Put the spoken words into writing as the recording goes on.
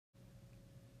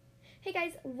Hey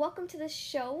guys, welcome to the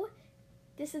show.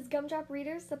 This is Gumdrop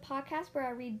Readers, the podcast where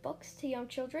I read books to young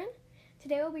children.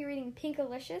 Today we'll be reading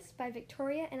Pinkalicious by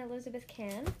Victoria and Elizabeth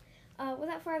Cann.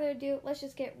 Without further ado, let's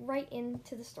just get right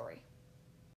into the story.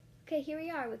 Okay, here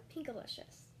we are with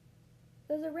Pinkalicious.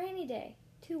 It was a rainy day,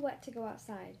 too wet to go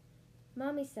outside.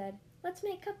 Mommy said, "Let's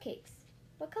make cupcakes.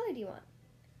 What color do you want?"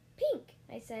 "Pink,"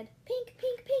 I said. "Pink,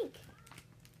 pink, pink."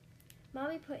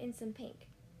 Mommy put in some pink.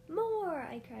 "More,"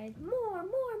 I cried. "More,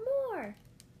 more, more."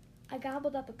 I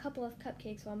gobbled up a couple of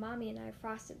cupcakes while Mommy and I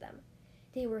frosted them.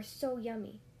 They were so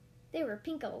yummy. They were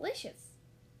Pinkalicious.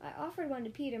 I offered one to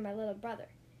Peter, my little brother,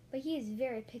 but he is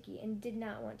very picky and did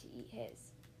not want to eat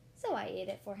his. So I ate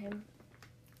it for him.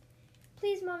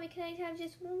 "Please, Mommy, can I have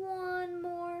just one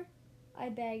more?" I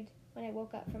begged when I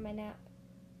woke up from my nap.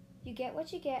 "You get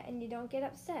what you get and you don't get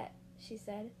upset," she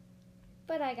said.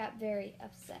 But I got very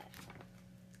upset.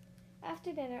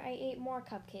 After dinner, I ate more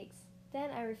cupcakes.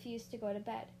 Then I refused to go to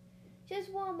bed.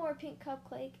 "Just one more pink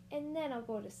cupcake, and then I'll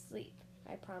go to sleep,"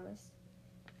 I promised.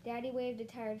 Daddy waved a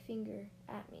tired finger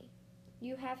at me.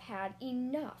 "You have had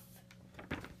enough."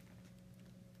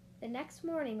 The next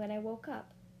morning when I woke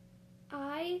up,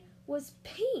 I was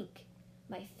pink.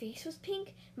 My face was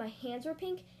pink, my hands were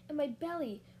pink, and my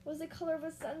belly was the color of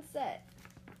a sunset.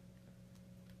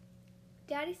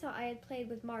 Daddy thought I had played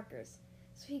with markers,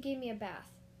 so he gave me a bath.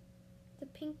 The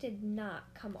pink did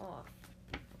not come off.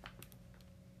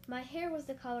 My hair was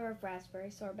the color of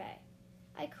raspberry sorbet.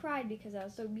 I cried because I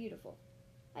was so beautiful.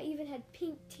 I even had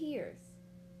pink tears.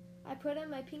 I put on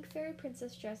my pink fairy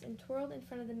princess dress and twirled in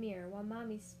front of the mirror while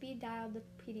Mommy speed-dialed the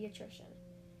pediatrician.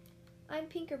 "I'm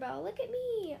Pinkerbell, look at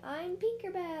me! I'm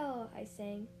Pinkerbell!" I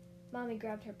sang. Mommy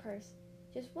grabbed her purse.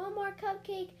 "Just one more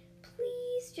cupcake,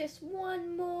 please, just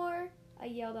one more!" I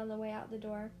yelled on the way out the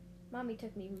door. Mommy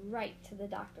took me right to the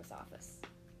doctor's office.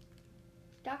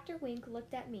 Dr. Wink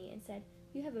looked at me and said,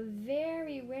 "You have a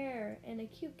very rare and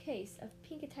acute case of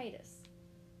pinkatitis.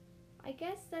 I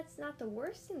guess that's not the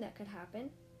worst thing that could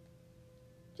happen.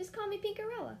 Just call me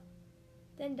Pinkerella."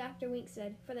 Then Dr. Wink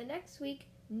said, "For the next week,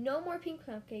 no more pink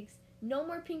cupcakes, no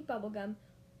more pink bubblegum,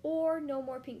 or no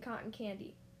more pink cotton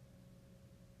candy.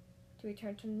 To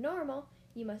return to normal,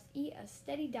 you must eat a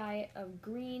steady diet of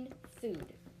green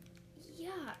food."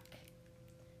 Yuck!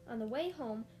 On the way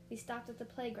home, we stopped at the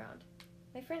playground.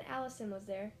 My friend Allison was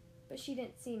there, but she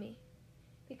didn't see me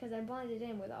because I blended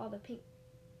in with all the pink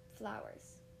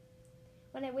flowers.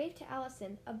 When I waved to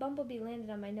Allison, a bumblebee landed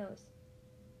on my nose.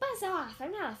 "Buzz off!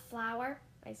 I'm not a flower,"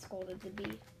 I scolded the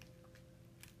bee.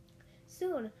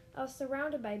 Soon, I was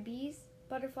surrounded by bees,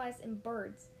 butterflies, and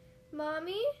birds.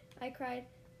 "Mommy," I cried,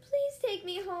 "please take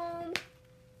me home."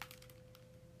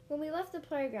 When we left the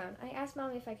playground, I asked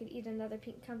Mommy if I could eat another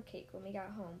pink cupcake when we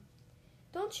got home.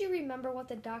 "Don't you remember what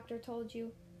the doctor told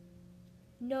you?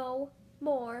 No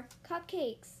more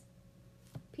cupcakes."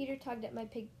 Peter tugged at my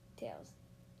pigtails.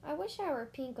 "I wish I were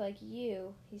pink like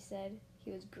you," he said.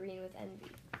 He was green with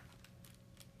envy.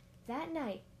 That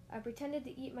night, I pretended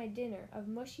to eat my dinner of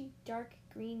mushy, dark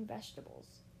green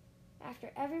vegetables.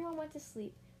 After everyone went to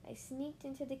sleep, I sneaked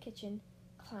into the kitchen,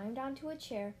 climbed onto a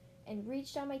chair, and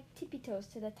reached on my tippy toes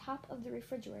to the top of the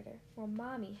refrigerator where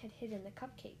Mommy had hidden the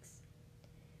cupcakes.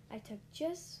 I took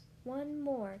just one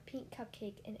more pink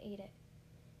cupcake and ate it.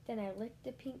 Then I licked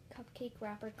the pink cupcake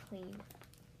wrapper clean.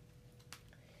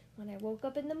 When I woke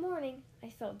up in the morning, I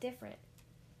felt different.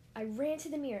 I ran to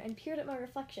the mirror and peered at my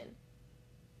reflection.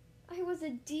 I was a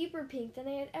deeper pink than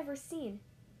I had ever seen.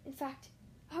 In fact,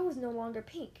 I was no longer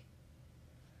pink.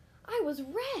 I was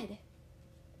red!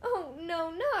 "Oh no,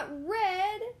 not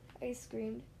red!" I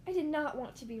screamed. I did not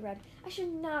want to be red. I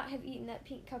should not have eaten that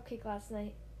pink cupcake last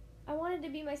night. I wanted to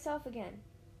be myself again.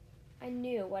 I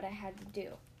knew what I had to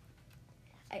do.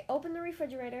 I opened the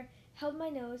refrigerator, held my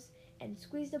nose, and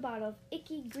squeezed a bottle of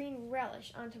icky green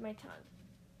relish onto my tongue.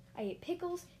 I ate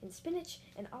pickles and spinach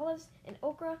and olives and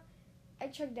okra. I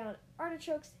chugged down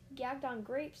artichokes, gagged on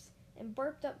grapes, and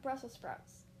burped up Brussels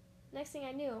sprouts. Next thing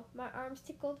I knew, my arms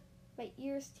tickled, my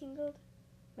ears tingled,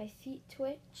 my feet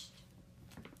twitched.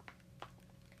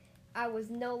 I was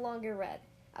no longer red.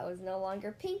 I was no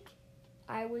longer pink.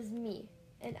 I was me,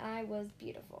 and I was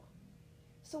beautiful.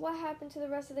 "So what happened to the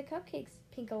rest of the cupcakes,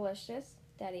 Pinkalicious?"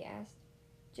 Daddy asked.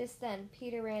 Just then,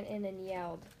 Peter ran in and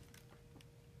yelled,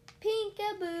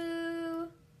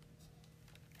 "Pinkaboo!"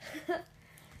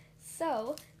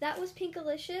 So, that was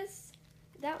Pinkalicious.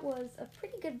 That was a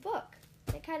pretty good book.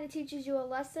 It kind of teaches you a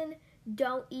lesson.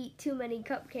 Don't eat too many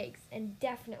cupcakes, and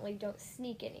definitely don't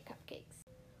sneak any cupcakes.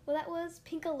 Well, that was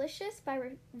Pinkalicious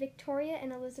by Victoria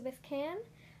and Elizabeth Cann.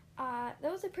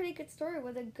 That was a pretty good story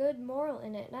with a good moral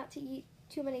in it, not to eat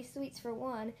too many sweets for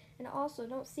one, and also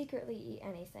don't secretly eat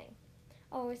anything.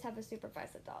 Always have a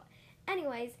supervised adult.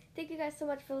 Anyways, thank you guys so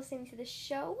much for listening to the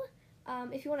show.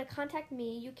 If you want to contact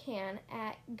me, you can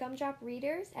at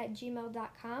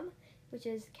gumdropreaders@gmail.com, which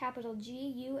is capital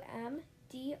GUMDROP,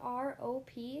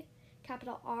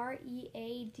 capital READERS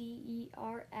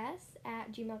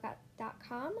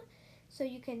 @gmail.com. So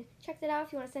you can check that out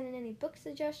if you want to send in any book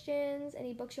suggestions,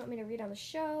 any books you want me to read on the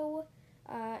show,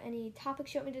 any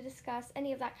topics you want me to discuss,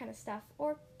 any of that kind of stuff,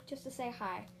 or just to say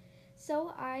hi.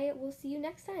 So I will see you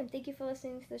next time. Thank you for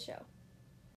listening to the show.